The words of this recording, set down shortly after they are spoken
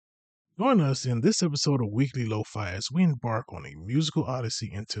Join us in this episode of Weekly Lo-Fi as we embark on a musical odyssey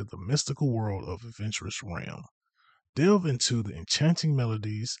into the mystical world of Adventurous Realm. Delve into the enchanting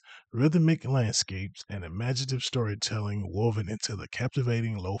melodies, rhythmic landscapes, and imaginative storytelling woven into the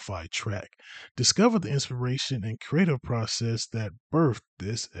captivating lo-fi track. Discover the inspiration and creative process that birthed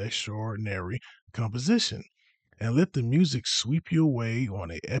this extraordinary composition, and let the music sweep you away on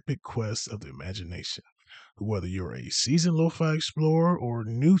an epic quest of the imagination. Whether you're a seasoned lo-fi explorer or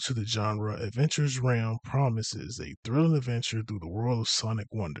new to the genre, Adventure's Realm promises a thrilling adventure through the world of sonic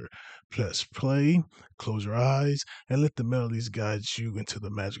wonder. Press play, close your eyes, and let the melodies guide you into the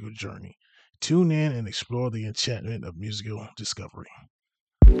magical journey. Tune in and explore the enchantment of musical discovery.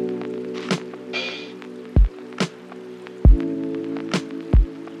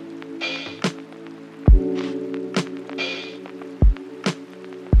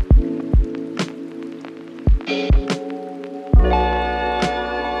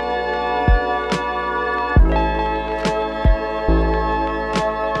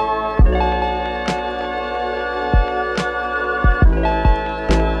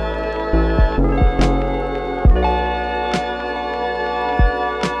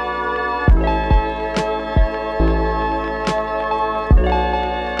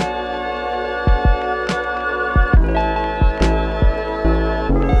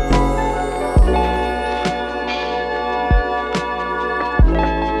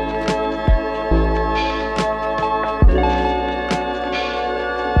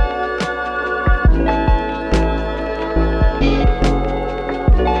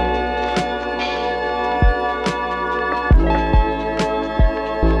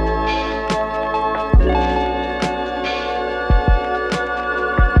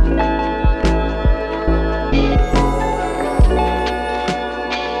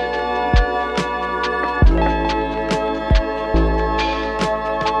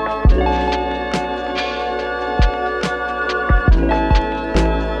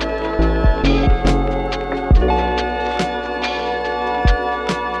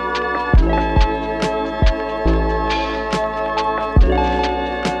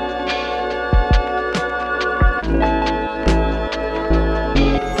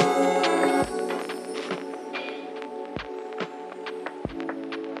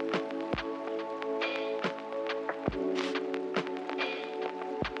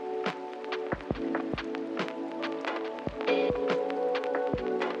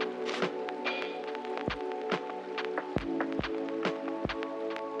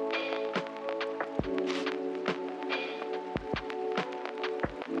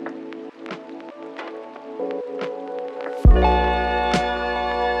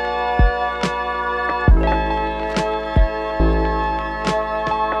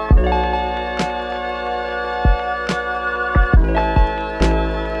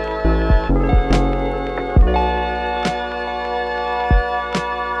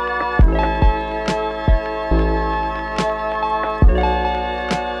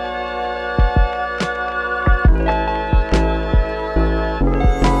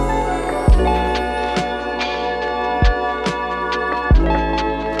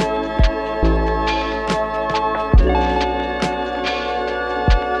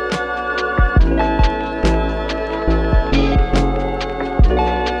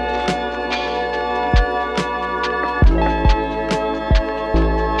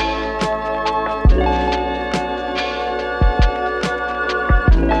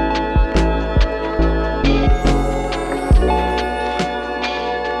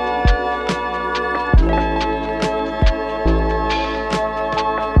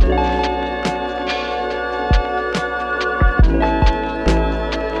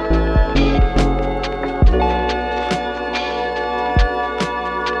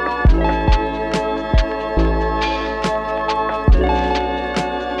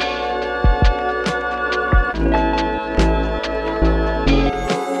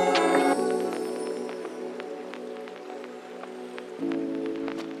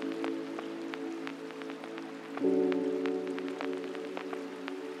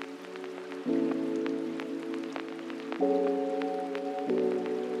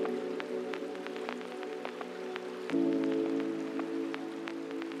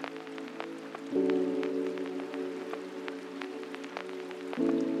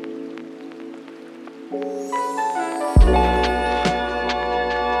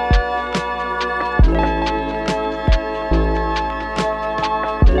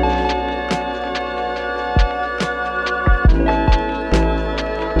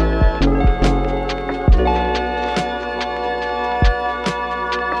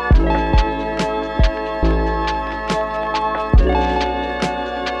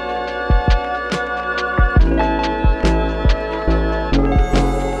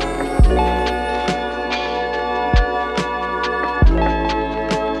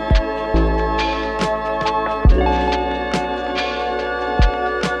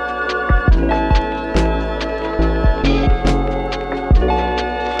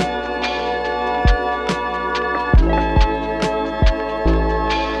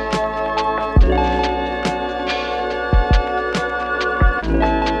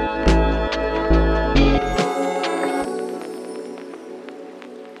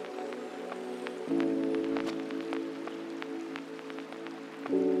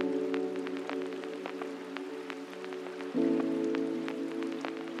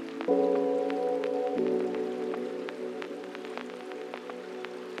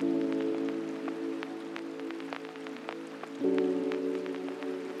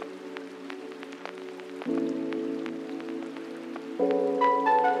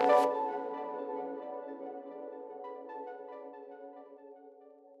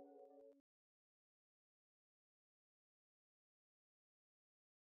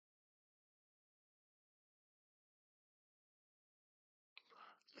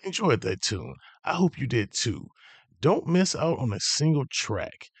 Enjoyed that tune. I hope you did too. Don't miss out on a single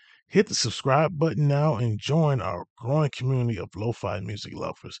track. Hit the subscribe button now and join our growing community of lo-fi music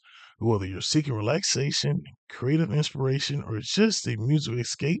lovers. Whether you're seeking relaxation, creative inspiration, or just a musical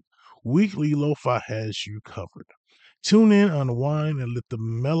escape, Weekly Lo-Fi has you covered. Tune in, unwind, and let the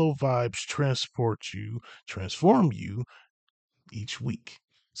mellow vibes transform you each week.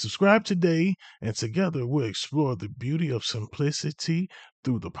 Subscribe today, and together we'll explore the beauty of simplicity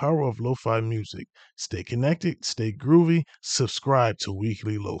through the power of lo-fi music. Stay connected, stay groovy, subscribe to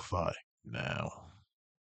Weekly Lo-Fi now.